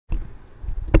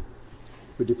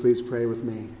Would you please pray with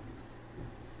me?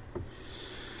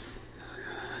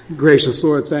 Gracious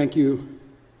Lord, thank you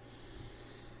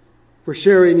for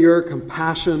sharing your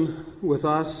compassion with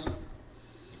us,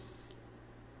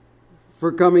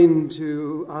 for coming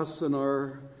to us in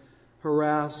our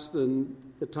harassed and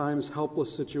at times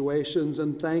helpless situations.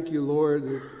 And thank you,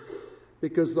 Lord,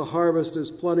 because the harvest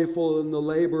is plentiful and the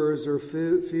laborers are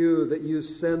few, that you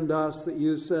send us, that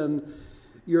you send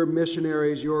your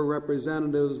missionaries, your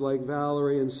representatives like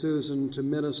Valerie and Susan to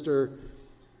minister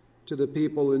to the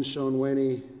people in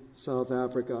Shonweni, South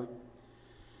Africa.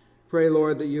 Pray,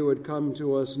 Lord, that you would come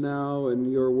to us now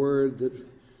in your word, that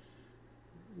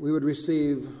we would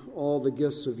receive all the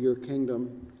gifts of your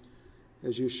kingdom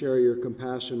as you share your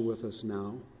compassion with us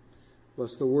now.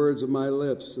 Bless the words of my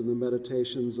lips and the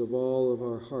meditations of all of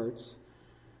our hearts,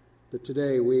 that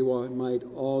today we might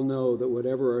all know that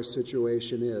whatever our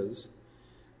situation is,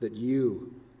 that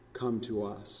you come to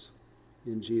us.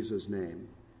 In Jesus' name,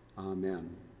 amen.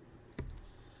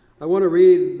 I want to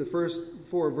read the first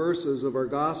 4 verses of our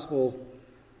gospel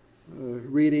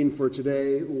reading for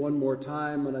today one more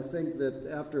time, and I think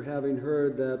that after having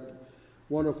heard that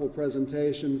wonderful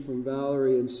presentation from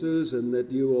Valerie and Susan,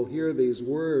 that you will hear these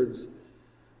words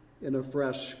in a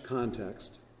fresh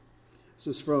context. This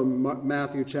is from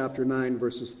Matthew chapter 9,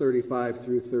 verses 35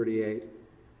 through 38.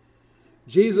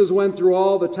 Jesus went through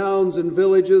all the towns and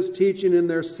villages, teaching in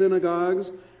their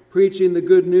synagogues, preaching the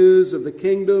good news of the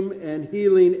kingdom, and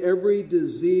healing every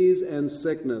disease and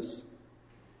sickness.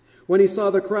 When he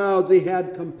saw the crowds, he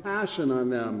had compassion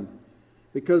on them,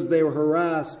 because they were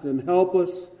harassed and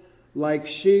helpless, like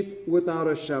sheep without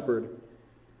a shepherd.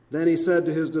 Then he said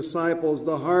to his disciples,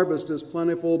 "The harvest is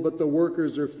plentiful, but the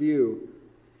workers are few.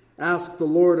 Ask the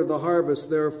Lord of the harvest,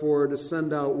 therefore, to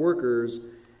send out workers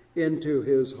into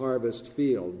his harvest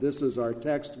field." This is our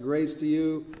text. Grace to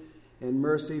you and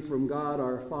mercy from God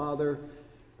our Father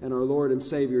and our Lord and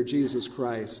Savior Jesus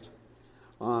Christ.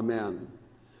 Amen.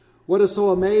 What is so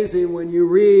amazing when you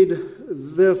read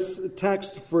this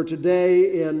text for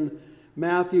today in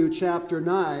Matthew chapter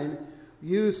 9,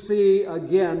 you see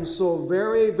again so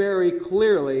very, very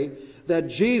clearly that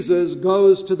Jesus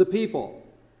goes to the people.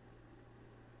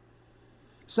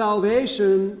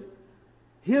 Salvation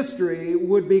history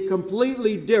would be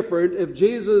completely different if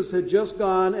Jesus had just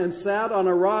gone and sat on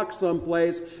a rock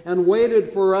someplace and waited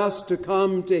for us to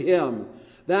come to him.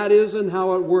 That isn't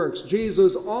how it works.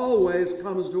 Jesus always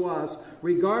comes to us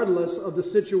regardless of the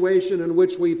situation in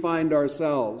which we find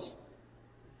ourselves.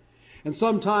 And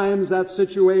sometimes that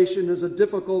situation is a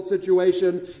difficult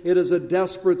situation. It is a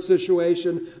desperate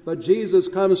situation. But Jesus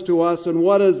comes to us, and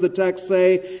what does the text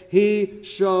say? He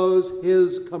shows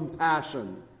his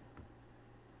compassion.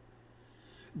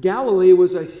 Galilee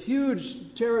was a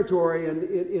huge territory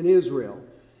in Israel.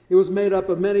 It was made up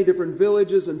of many different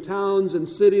villages and towns and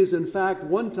cities. In fact,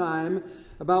 one time,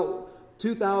 about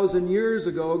 2,000 years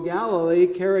ago, Galilee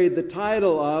carried the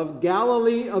title of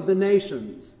Galilee of the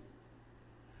Nations,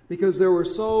 because there were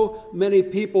so many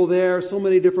people there, so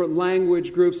many different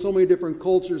language groups, so many different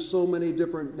cultures, so many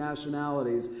different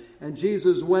nationalities. And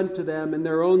Jesus went to them in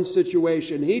their own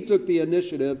situation. He took the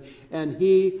initiative, and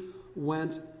he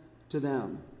went to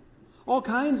them. All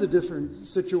kinds of different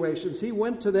situations. He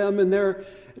went to them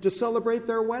to celebrate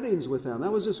their weddings with them.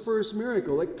 That was his first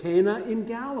miracle at Cana in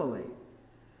Galilee.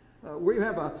 We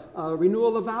have a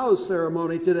renewal of vows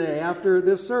ceremony today after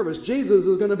this service. Jesus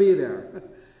is going to be there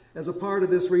as a part of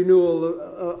this renewal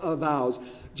of vows.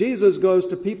 Jesus goes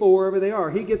to people wherever they are.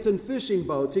 He gets in fishing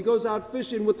boats. He goes out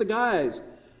fishing with the guys.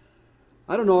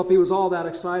 I don't know if he was all that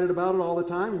excited about it all the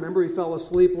time. Remember, he fell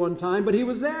asleep one time, but he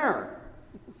was there.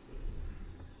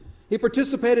 He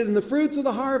participated in the fruits of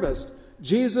the harvest.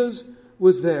 Jesus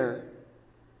was there.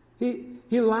 He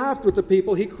laughed with the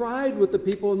people. He cried with the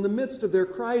people in the midst of their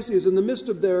crises, in the midst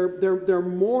of their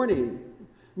mourning,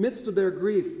 midst of their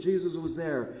grief. Jesus was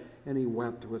there, and he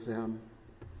wept with them.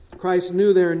 Christ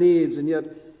knew their needs, and yet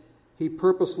he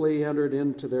purposely entered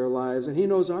into their lives. And he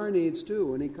knows our needs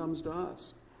too when he comes to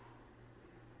us.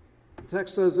 The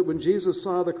text says that when Jesus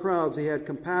saw the crowds, he had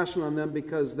compassion on them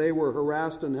because they were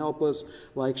harassed and helpless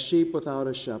like sheep without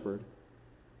a shepherd.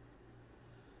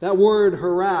 That word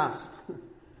harassed,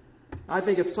 I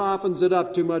think it softens it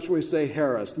up too much when we say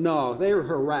harassed. No, they were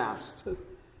harassed.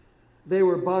 They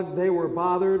were bugged, they were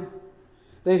bothered.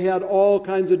 They had all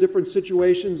kinds of different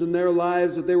situations in their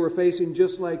lives that they were facing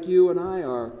just like you and I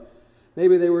are.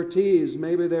 Maybe they were teased,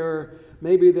 maybe they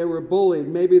were bullied,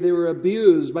 maybe they were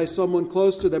abused by someone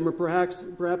close to them, or perhaps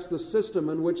the system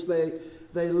in which they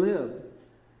lived.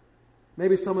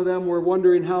 Maybe some of them were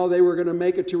wondering how they were going to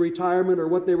make it to retirement or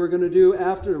what they were going to do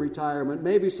after retirement.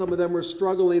 Maybe some of them were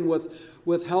struggling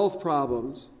with health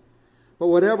problems. But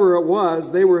whatever it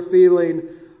was, they were feeling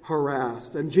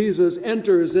harassed. And Jesus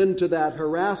enters into that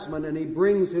harassment and he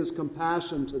brings his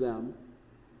compassion to them.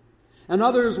 And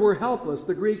others were helpless.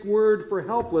 The Greek word for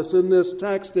helpless in this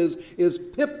text is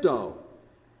pipto.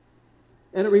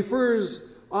 And it refers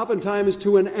oftentimes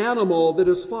to an animal that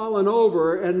has fallen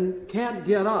over and can't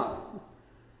get up.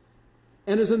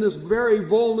 And is in this very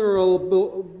vulnerable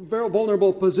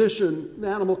position. The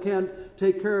animal can't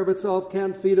take care of itself,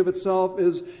 can't feed of itself,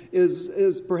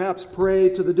 is perhaps prey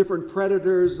to the different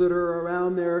predators that are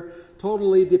around there,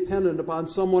 totally dependent upon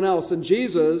someone else. And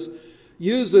Jesus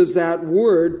uses that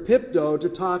word, pipto, to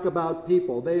talk about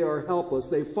people. They are helpless.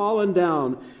 They've fallen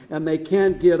down and they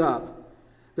can't get up.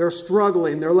 They're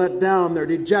struggling. They're let down. They're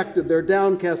dejected. They're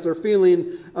downcast. They're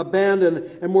feeling abandoned.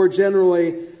 And more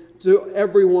generally, to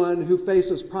everyone who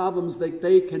faces problems that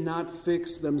they cannot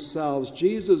fix themselves,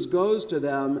 Jesus goes to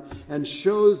them and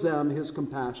shows them his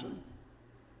compassion.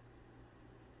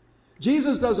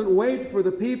 Jesus doesn't wait for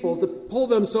the people to pull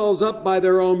themselves up by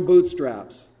their own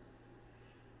bootstraps.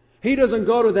 He doesn't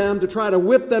go to them to try to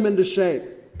whip them into shape.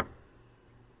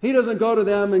 He doesn't go to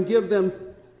them and give them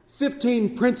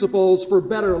 15 principles for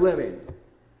better living.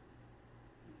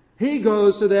 He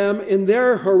goes to them in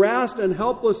their harassed and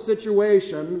helpless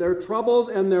situation, their troubles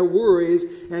and their worries,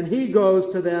 and he goes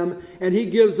to them and he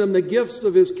gives them the gifts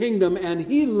of his kingdom and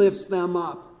he lifts them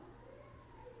up.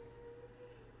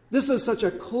 This is such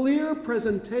a clear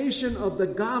presentation of the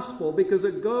gospel because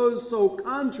it goes so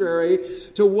contrary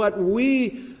to what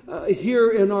we hear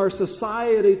in our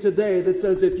society today that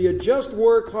says if you just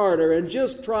work harder and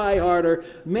just try harder,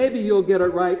 maybe you'll get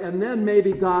it right and then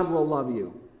maybe God will love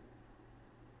you.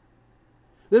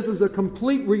 This is a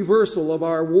complete reversal of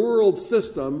our world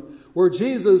system where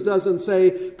Jesus doesn't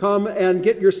say, come and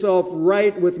get yourself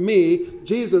right with me.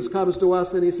 Jesus comes to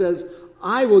us and he says,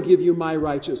 I will give you my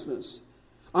righteousness.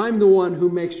 I'm the one who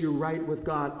makes you right with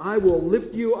God. I will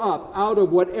lift you up out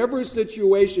of whatever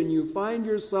situation you find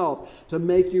yourself to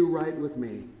make you right with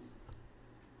me.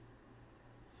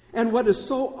 And what is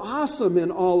so awesome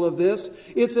in all of this,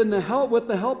 it's in the help with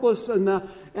the helpless and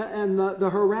the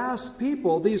harassed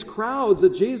people, these crowds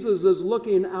that Jesus is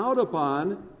looking out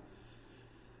upon,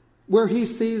 where he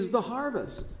sees the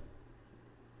harvest.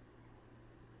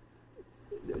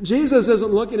 Jesus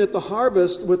isn't looking at the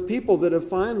harvest with people that have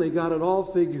finally got it all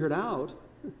figured out.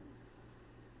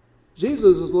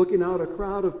 Jesus is looking out a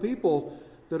crowd of people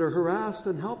that are harassed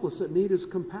and helpless that need his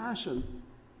compassion.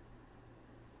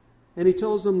 And he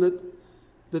tells them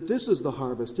that this is the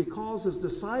harvest. He calls his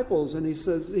disciples and he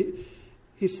says,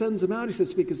 he sends them out. He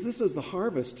says, because this is the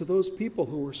harvest to those people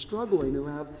who are struggling,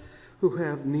 who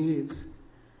have needs.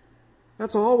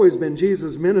 That's always been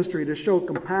Jesus' ministry, to show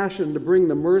compassion, to bring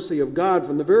the mercy of God.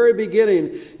 From the very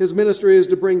beginning, his ministry is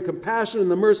to bring compassion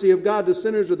and the mercy of God to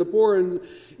sinners, to the poor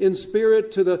in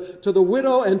spirit, to the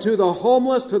widow and to the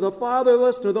homeless, to the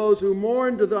fatherless, to those who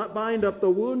mourn, to bind up the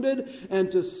wounded,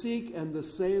 and to seek and to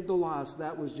save the lost.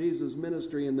 That was Jesus'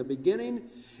 ministry in the beginning.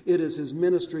 It is his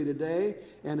ministry today,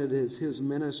 and it is his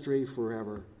ministry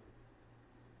forever.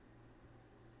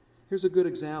 Here's a good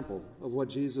example of what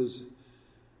Jesus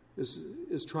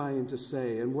is trying to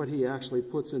say and what he actually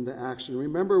puts into action.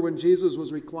 Remember when Jesus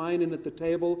was reclining at the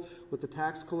table with the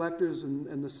tax collectors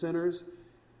and the sinners?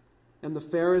 And the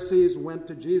Pharisees went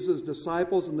to Jesus'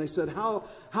 disciples and they said,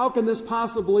 how can this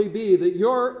possibly be that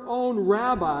your own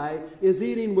rabbi is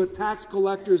eating with tax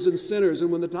collectors and sinners? And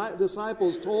when the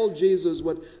disciples told Jesus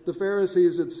what the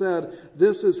Pharisees had said,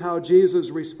 this is how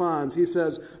Jesus responds. He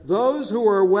says, those who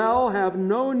are well have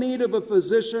no need of a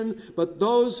physician, but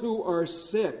those who are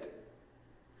sick.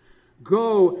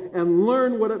 Go and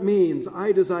learn what it means.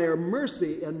 I desire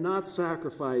mercy and not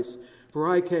sacrifice, for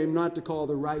I came not to call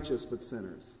the righteous but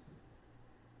sinners.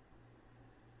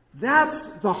 That's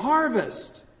the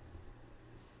harvest.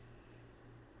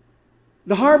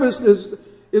 The harvest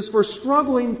is for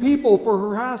struggling people, for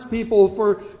harassed people,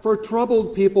 for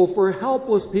troubled people, for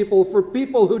helpless people, for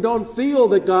people who don't feel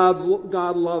that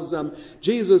God loves them.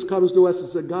 Jesus comes to us and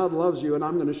said, God loves you, and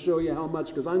I'm going to show you how much,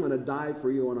 because I'm going to die for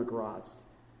you on a cross.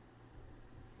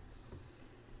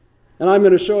 And I'm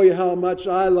going to show you how much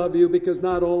I love you, because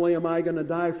not only am I going to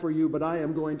die for you, but I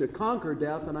am going to conquer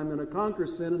death, and I'm going to conquer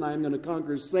sin, and I'm going to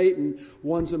conquer Satan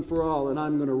once and for all, and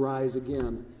I'm going to rise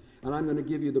again. And I'm going to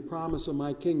give you the promise of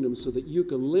my kingdom so that you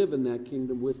can live in that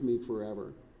kingdom with me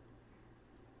forever.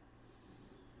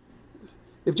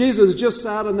 If Jesus just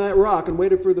sat on that rock and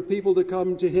waited for the people to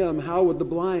come to him, how would the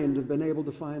blind have been able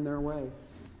to find their way?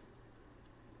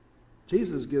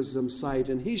 Jesus gives them sight,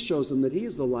 and he shows them that he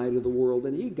is the light of the world,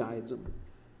 and he guides them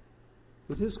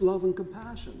with his love and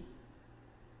compassion.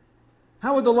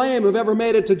 How would the lame have ever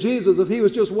made it to Jesus if he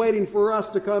was just waiting for us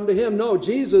to come to him? No,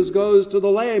 Jesus goes to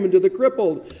the lame and to the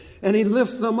crippled, and he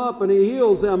lifts them up and he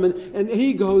heals them, and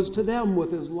he goes to them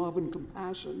with his love and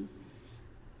compassion.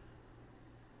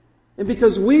 And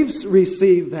because we've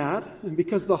received that, and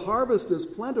because the harvest is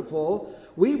plentiful,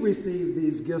 we receive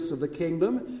these gifts of the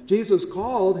kingdom. Jesus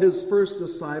called his first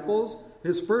disciples,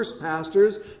 his first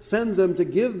pastors, sends them to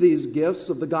give these gifts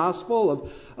of the gospel,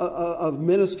 of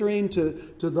ministering to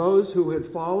those who had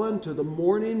fallen, to the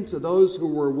mourning, to those who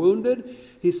were wounded.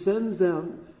 He sends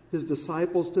them, his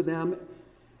disciples, to them,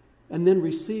 and then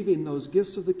receiving those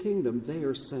gifts of the kingdom, they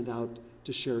are sent out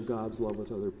to share God's love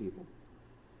with other people.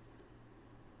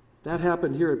 That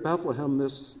happened here at Bethlehem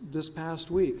this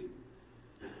past week.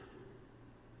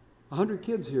 100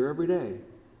 kids here every day,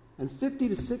 and 50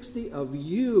 to 60 of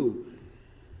you.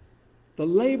 The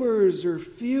laborers are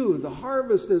few. The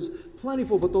harvest is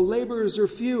plentiful, but the laborers are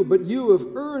few. But you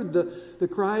have heard the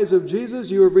cries of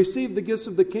Jesus. You have received the gifts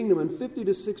of the kingdom, and 50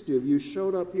 to 60 of you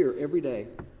showed up here every day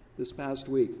this past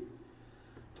week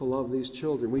to love these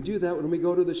children. We do that when we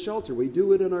go to the shelter. We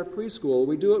do it in our preschool.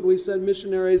 We do it when we send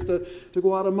missionaries to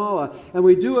Guatemala. And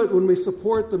we do it when we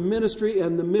support the ministry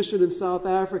and the mission in South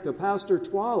Africa. Pastor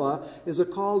Twala is a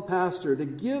called pastor to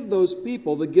give those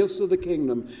people the gifts of the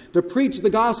kingdom, to preach the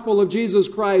gospel of Jesus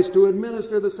Christ, to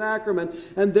administer the sacrament,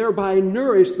 and thereby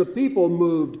nourish the people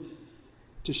moved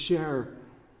to share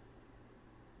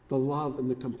the love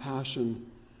and the compassion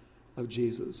of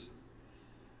Jesus.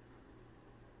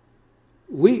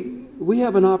 We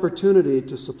have an opportunity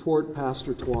to support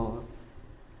Pastor Twala.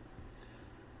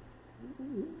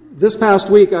 This past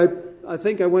week, I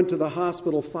think I went to the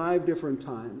hospital 5 different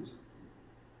times.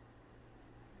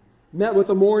 Met with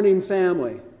a mourning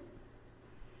family.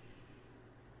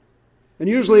 And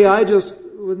usually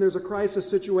when there's a crisis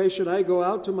situation, I go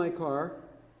out to my car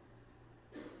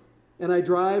and I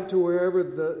drive to wherever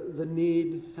the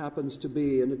need happens to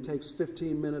be. And it takes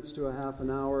 15 minutes to a half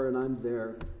an hour, and I'm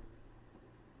there.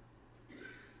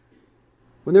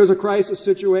 When there's a crisis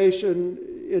situation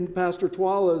in Pastor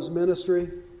Twala's ministry,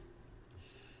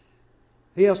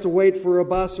 he has to wait for a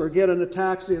bus or get in a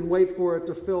taxi and wait for it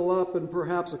to fill up, and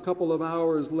perhaps a couple of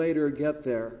hours later get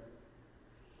there.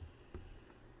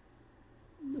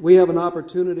 We have an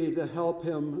opportunity to help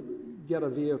him get a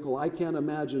vehicle. I can't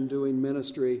imagine doing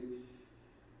ministry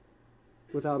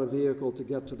without a vehicle to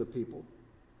get to the people.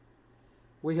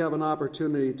 We have an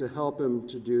opportunity to help him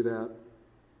to do that.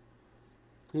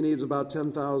 He needs about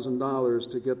 $10,000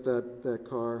 to get that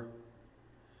car.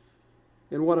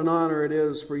 And what an honor it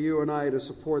is for you and I to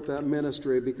support that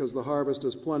ministry, because the harvest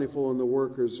is plentiful and the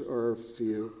workers are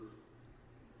few.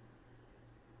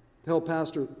 Tell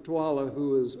Pastor Twala,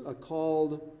 who is a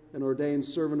called and ordained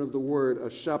servant of the word, a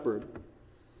shepherd,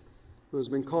 who has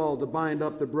been called to bind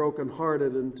up the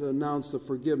brokenhearted and to announce the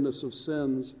forgiveness of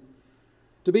sins,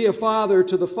 to be a father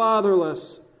to the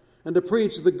fatherless, and to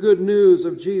preach the good news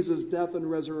of Jesus' death and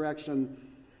resurrection.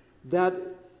 That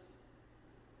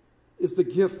is the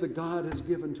gift that God has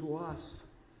given to us.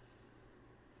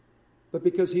 But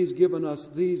because he's given us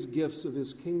these gifts of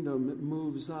his kingdom, it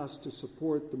moves us to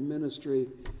support the ministry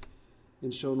in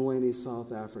Shonweni,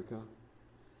 South Africa.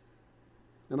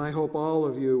 And I hope all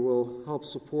of you will help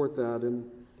support that in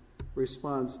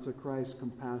response to Christ's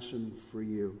compassion for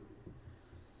you.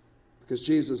 Because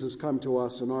Jesus has come to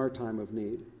us in our time of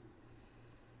need.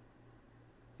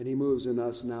 And he moves in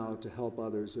us now to help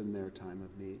others in their time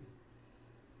of need.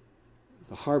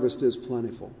 The harvest is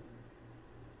plentiful.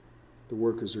 The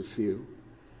workers are few.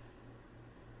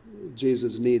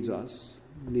 Jesus needs us,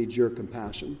 needs your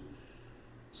compassion,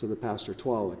 so that Pastor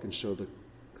Twala can show the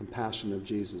compassion of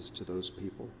Jesus to those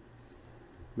people.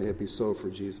 May it be so for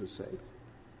Jesus' sake.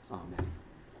 Amen.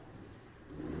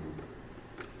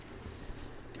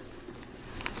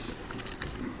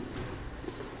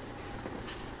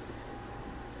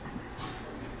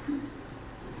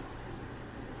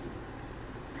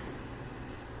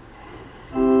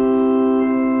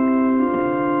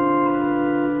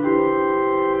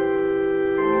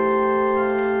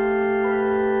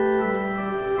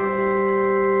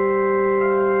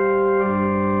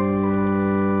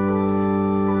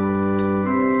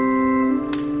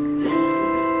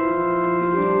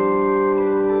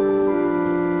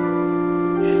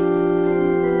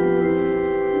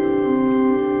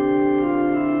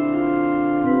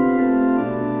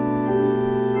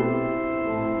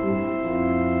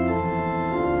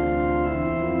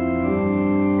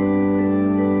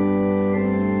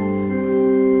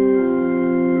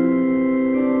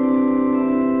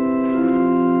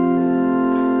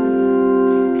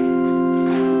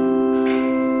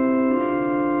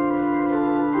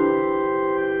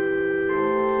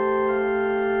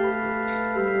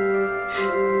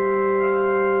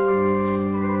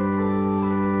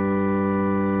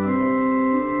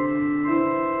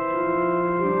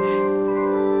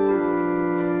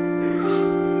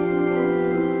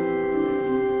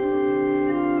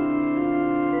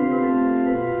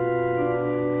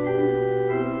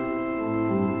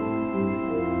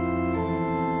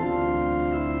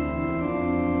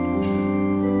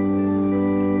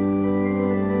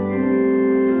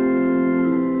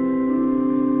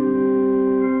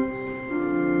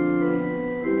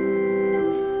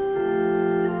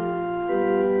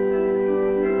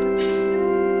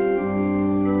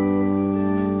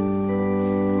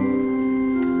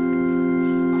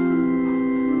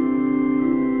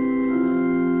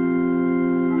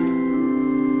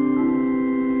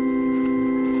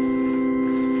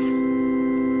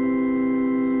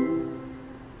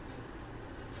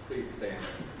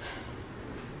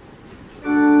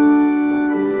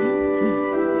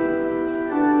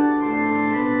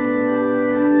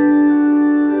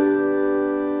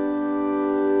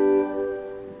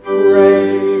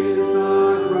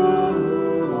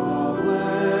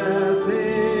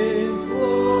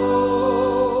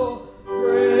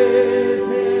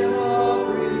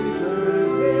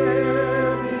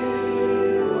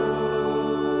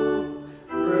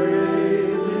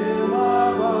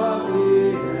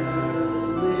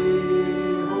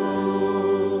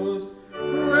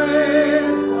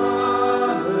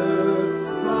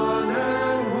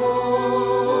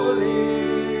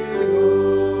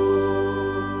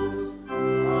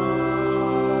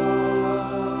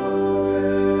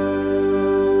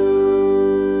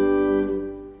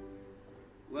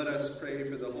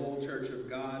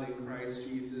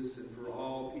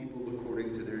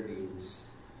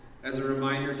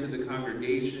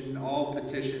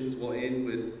 petitions will end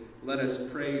with, "Let us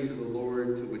pray to the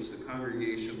Lord," to which the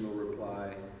congregation will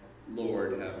reply,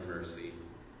 "Lord, have mercy."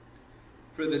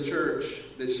 For the church,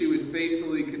 that she would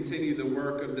faithfully continue the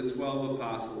work of the 12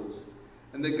 apostles,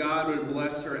 and that God would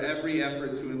bless her every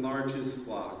effort to enlarge his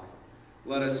flock.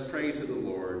 Let us pray to the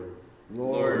Lord.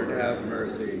 Lord, have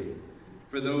mercy.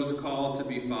 For those called to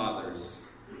be fathers,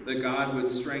 that God would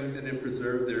strengthen and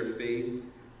preserve their faith,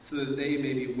 so that they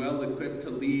may be well equipped to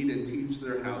lead and teach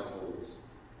their households.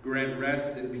 Grant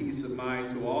rest and peace of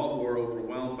mind to all who are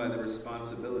overwhelmed by the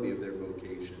responsibility of their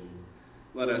vocation.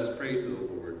 Let us pray to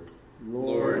the Lord.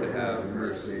 Lord, have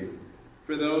mercy.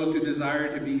 For those who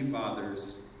desire to be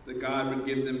fathers, that God would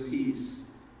give them peace,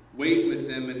 wait with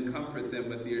them and comfort them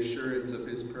with the assurance of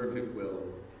his perfect will.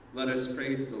 Let us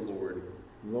pray to the Lord.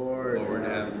 Lord,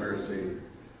 have mercy.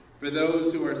 For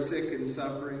those who are sick and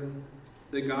suffering,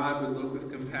 that God would look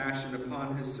with compassion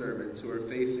upon his servants who are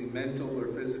facing mental or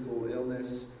physical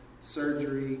illness,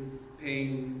 surgery,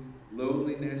 pain,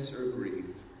 loneliness, or grief.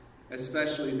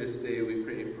 Especially this day we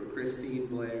pray for Christine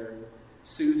Blair,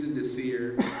 Susan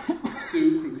Desir,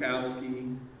 Sue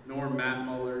Krukowski, Norm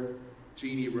Mattmuller,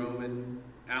 Jeannie Roman,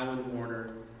 Alan Warner,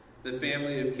 the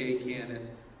family of Kay Canneth,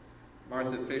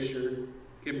 Martha Fisher,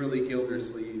 Kimberly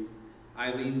Gildersleeve,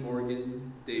 Eileen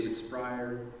Morgan, David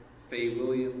Spryer, Faye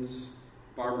Williams,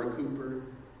 Barbara Cooper,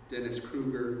 Dennis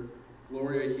Kruger,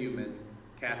 Gloria Heumann,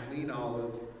 Kathleen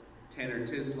Olive, Tanner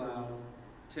Tislau,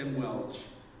 Tim Welch,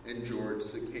 and George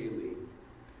Sakali.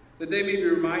 That they may be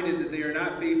reminded that they are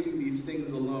not facing these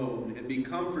things alone and be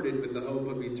comforted with the hope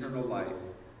of eternal life.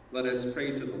 Let us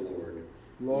pray to the Lord.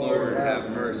 Lord,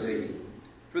 have mercy.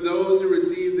 For those who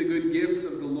receive the good gifts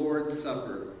of the Lord's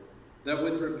Supper, that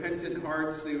with repentant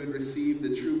hearts they would receive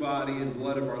the true body and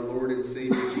blood of our Lord and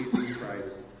Savior Jesus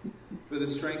Christ, for the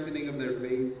strengthening of their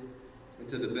faith and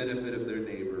to the benefit of their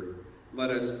neighbor.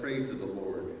 Let us pray to the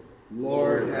Lord.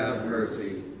 Lord, have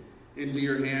mercy. Into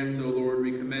your hands, O Lord,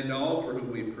 we commend all for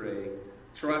whom we pray,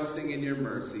 trusting in your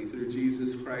mercy through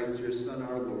Jesus Christ, your Son,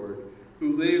 our Lord,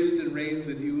 who lives and reigns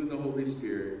with you in the Holy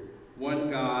Spirit,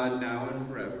 one God, now and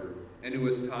forever, and who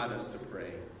has taught us to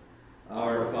pray.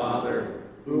 Our Father,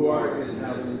 who art in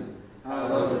heaven,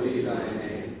 hallowed be thy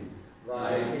name.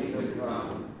 Thy kingdom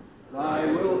come, thy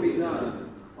will be done,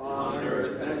 on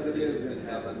earth as it is in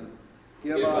heaven.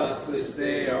 Give us this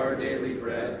day our daily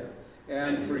bread,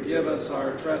 and forgive us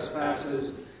our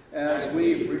trespasses, as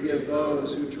we forgive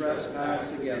those who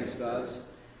trespass against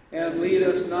us. And lead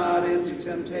us not into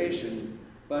temptation,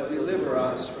 but deliver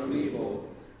us from evil.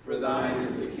 For thine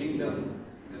is the kingdom,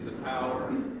 and the power,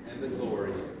 and the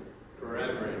glory,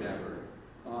 forever and ever.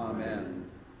 Amen.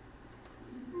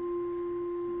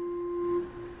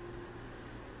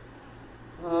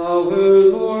 Our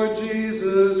Lord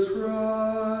Jesus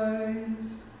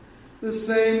Christ, the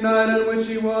same night in which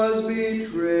he was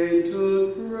betrayed,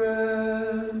 took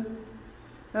bread,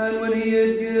 and when he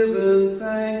had given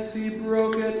thanks, he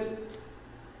broke it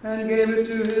and gave it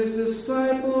to his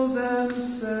disciples and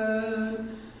said,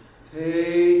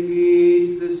 "Take,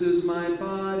 eat, this is my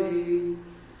body,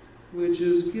 which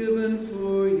is given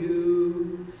for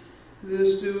you.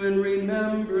 This do in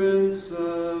remembrance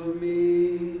of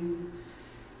me."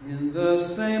 In the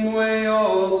same way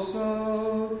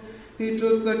also he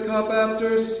took the cup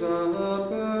after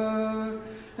supper,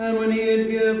 and when he had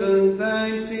given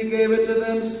thanks, he gave it to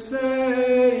them,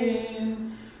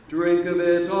 saying, "Drink of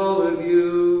it, all of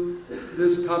you.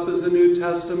 This cup is the New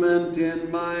Testament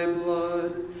in my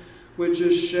blood, which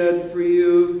is shed for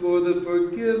you for the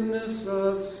forgiveness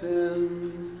of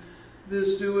sins.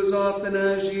 This do as often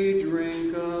as ye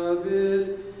drink of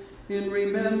it in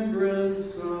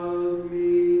remembrance of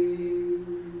me."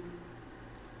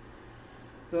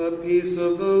 The peace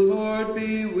of the Lord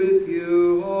be with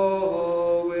you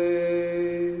always.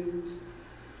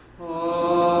 Amen.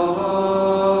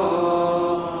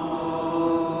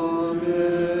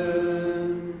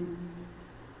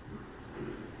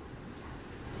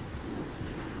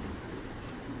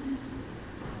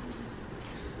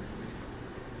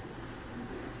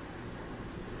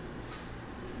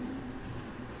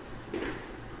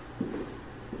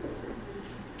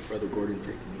 Brother Gordon,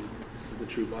 take me. This is the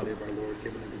true body of our Lord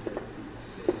given in the bread.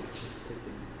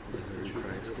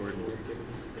 Christ, Gordon, the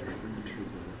true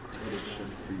blood of Christ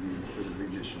shed for you for the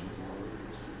remission of all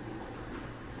your sins.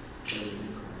 The true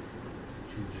blood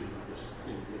of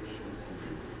Savior shed for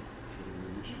you for the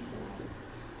remission of all your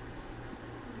sins.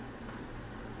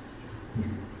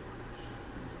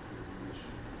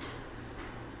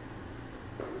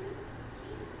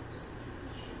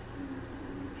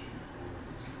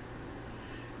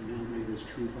 Now may this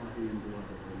true body and blood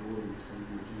of our Lord and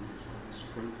Savior Jesus Christ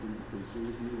strengthen,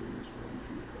 preserve you in this one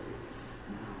true faith.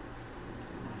 Now,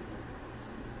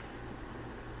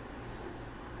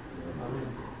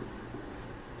 Amen.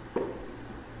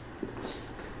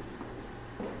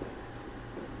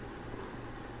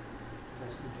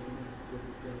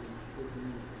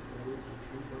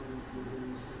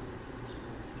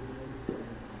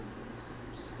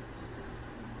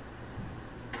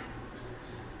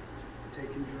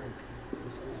 Take and drink.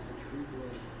 This is the true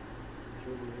blood of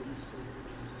your Lord and Savior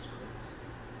Jesus Christ.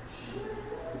 Shed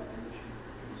for the remission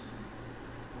of your sins.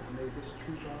 Now may this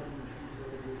true body and true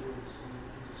blood of your Lord and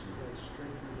Savior Jesus Christ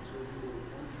strengthen and preserve you with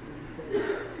one true faith,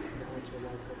 now unto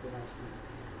life everlasting.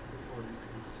 Before you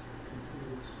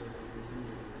continue to serve as you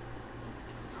will.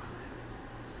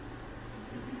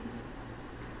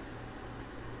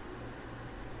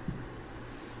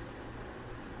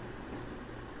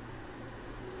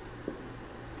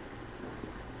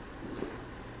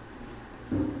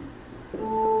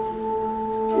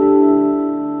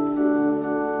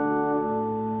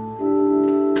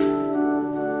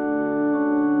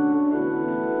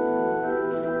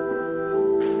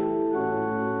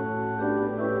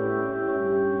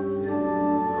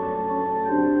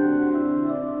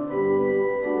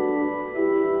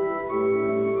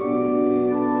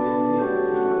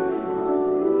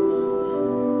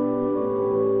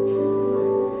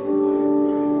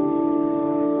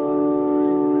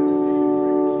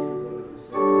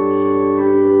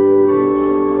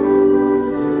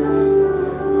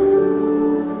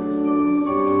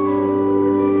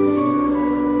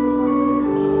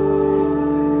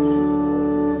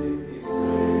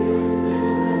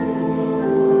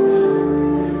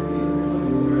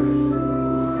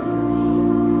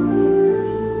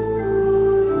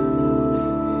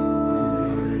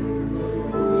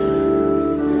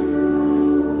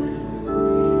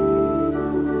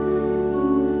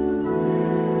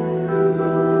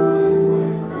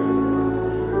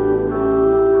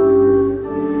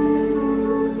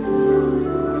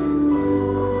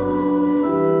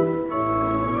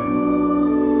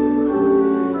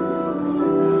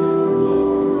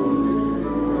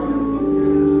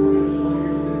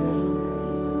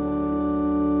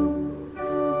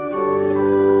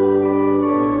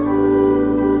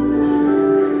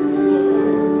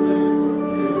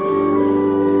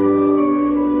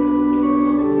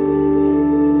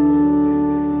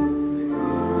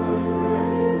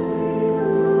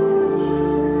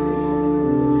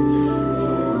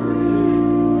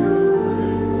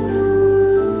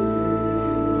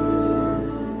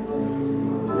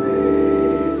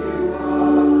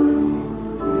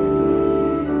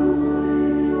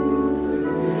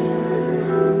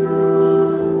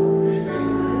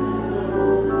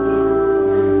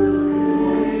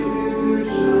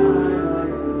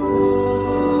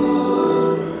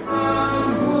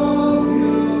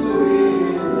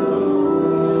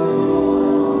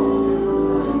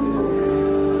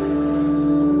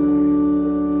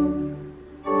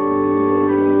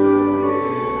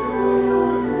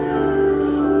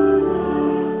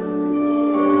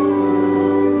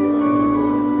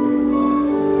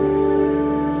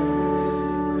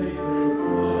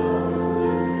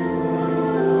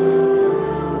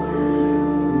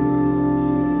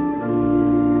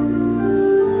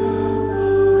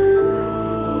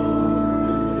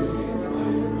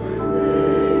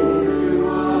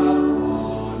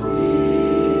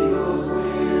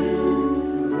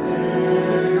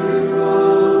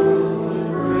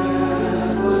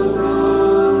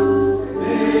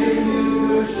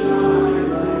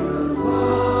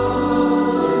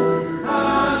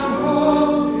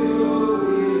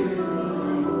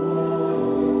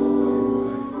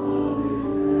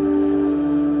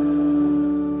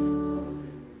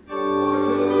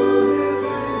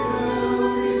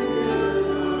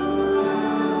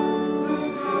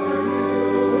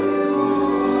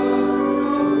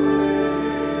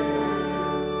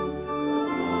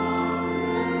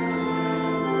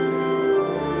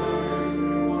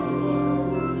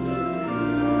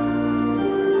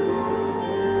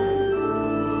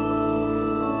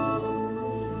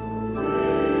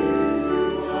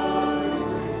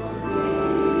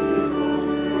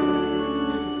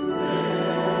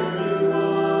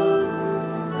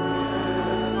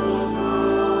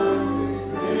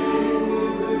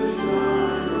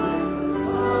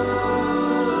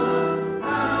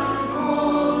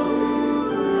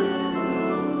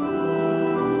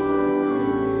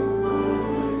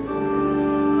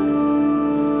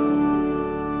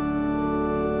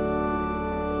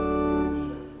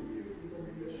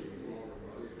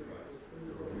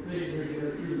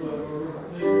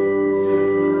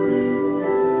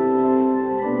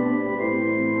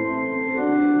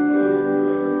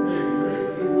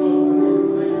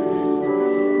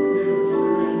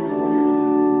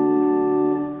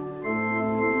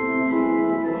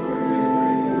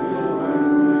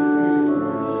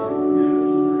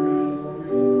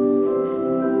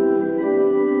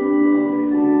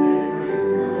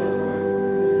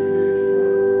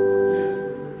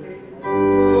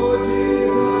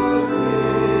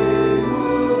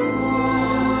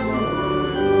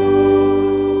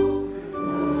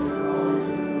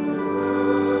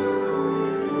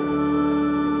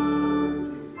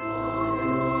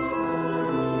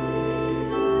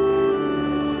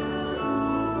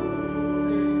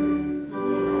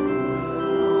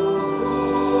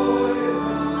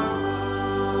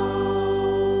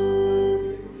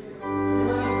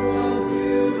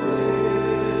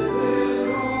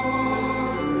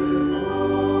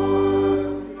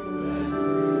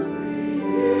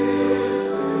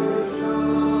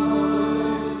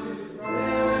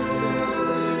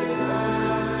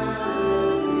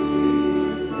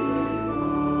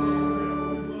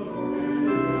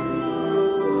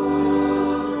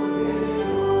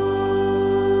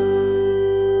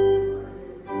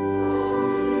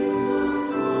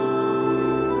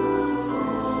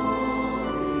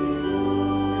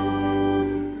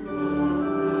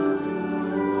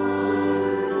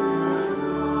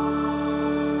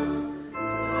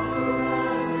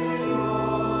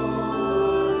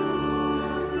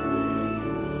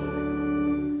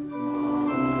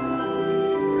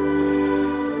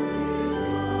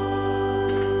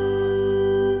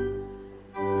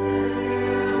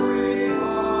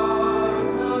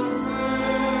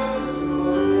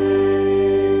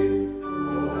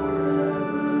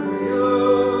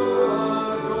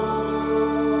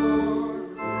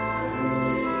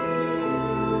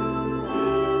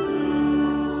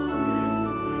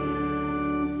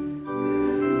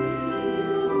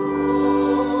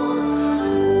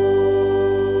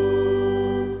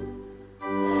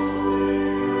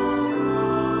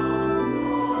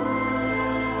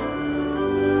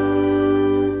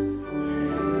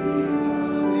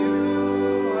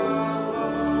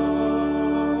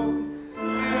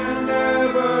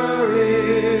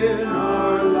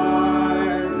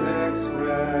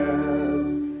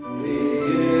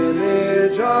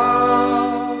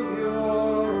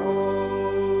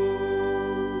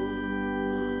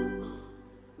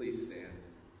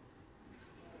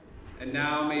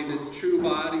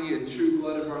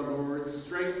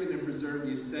 strengthen and preserve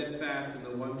you steadfast in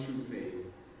the one true faith,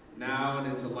 now and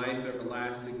into life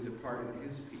everlasting, depart in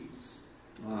his peace.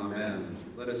 Amen.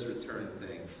 Let us return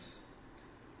thanks.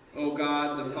 O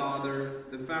God, the Father,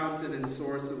 the fountain and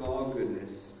source of all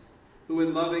goodness, who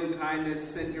in loving kindness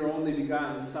sent your only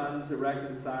begotten Son to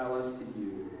reconcile us to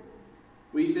you,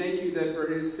 we thank you that for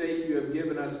his sake you have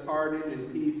given us pardon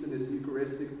and peace in this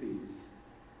Eucharistic feast.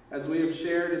 As we have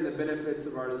shared in the benefits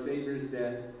of our Savior's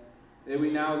death, may we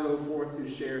now go forth to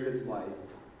share his life.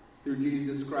 Through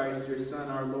Jesus Christ, your Son,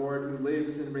 our Lord, who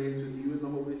lives and reigns with you in the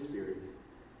Holy Spirit,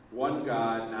 one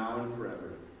God, now and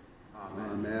forever. Amen.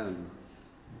 Amen.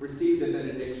 Receive the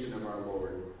benediction of our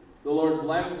Lord. The Lord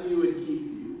bless you and keep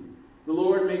you. The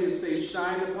Lord make his face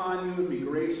shine upon you and be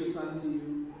gracious unto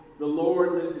you. The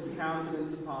Lord lift his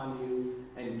countenance upon you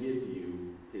and give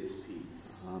you his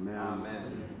peace. Amen.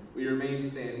 Amen. We remain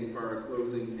standing for our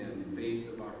closing hymn, Faith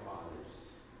of Our Fathers.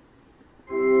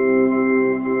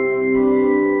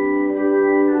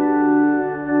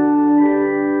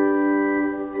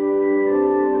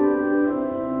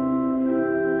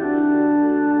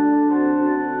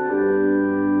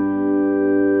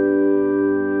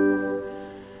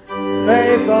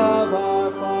 Faith of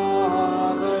our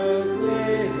fathers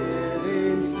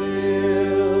living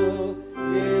still,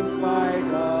 in spite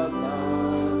of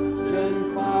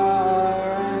dungeon,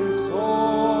 fire, and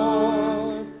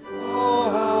sword. Oh,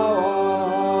 how our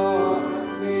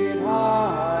hearts beat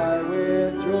high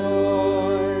with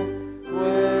joy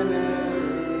when they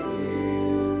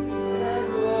hear that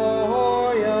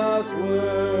glorious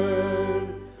word.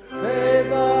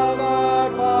 Faith of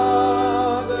our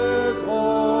fathers,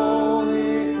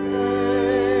 holy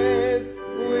faith,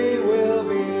 we will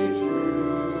be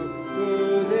true to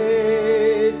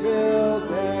thee till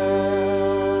death.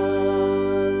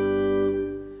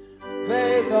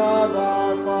 Faith of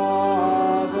our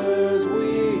fathers,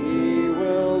 we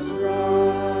will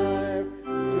strive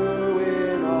to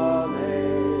win all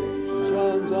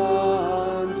nations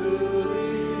unto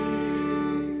thee,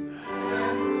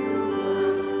 and through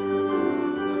the truth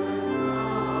that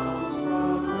comes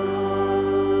from God,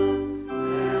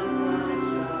 mankind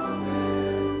shall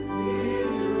then be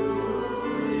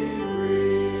truly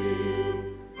free.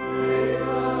 Faith of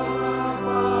our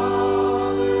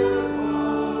fathers,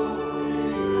 holy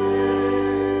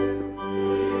faith,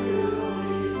 we will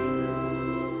be true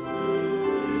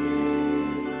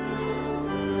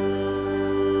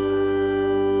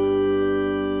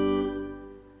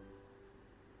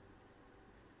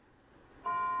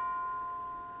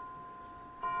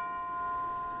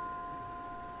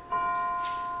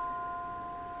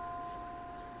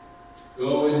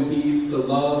Go in peace to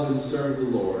love and serve the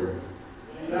Lord.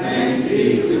 Thanks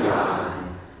be to God.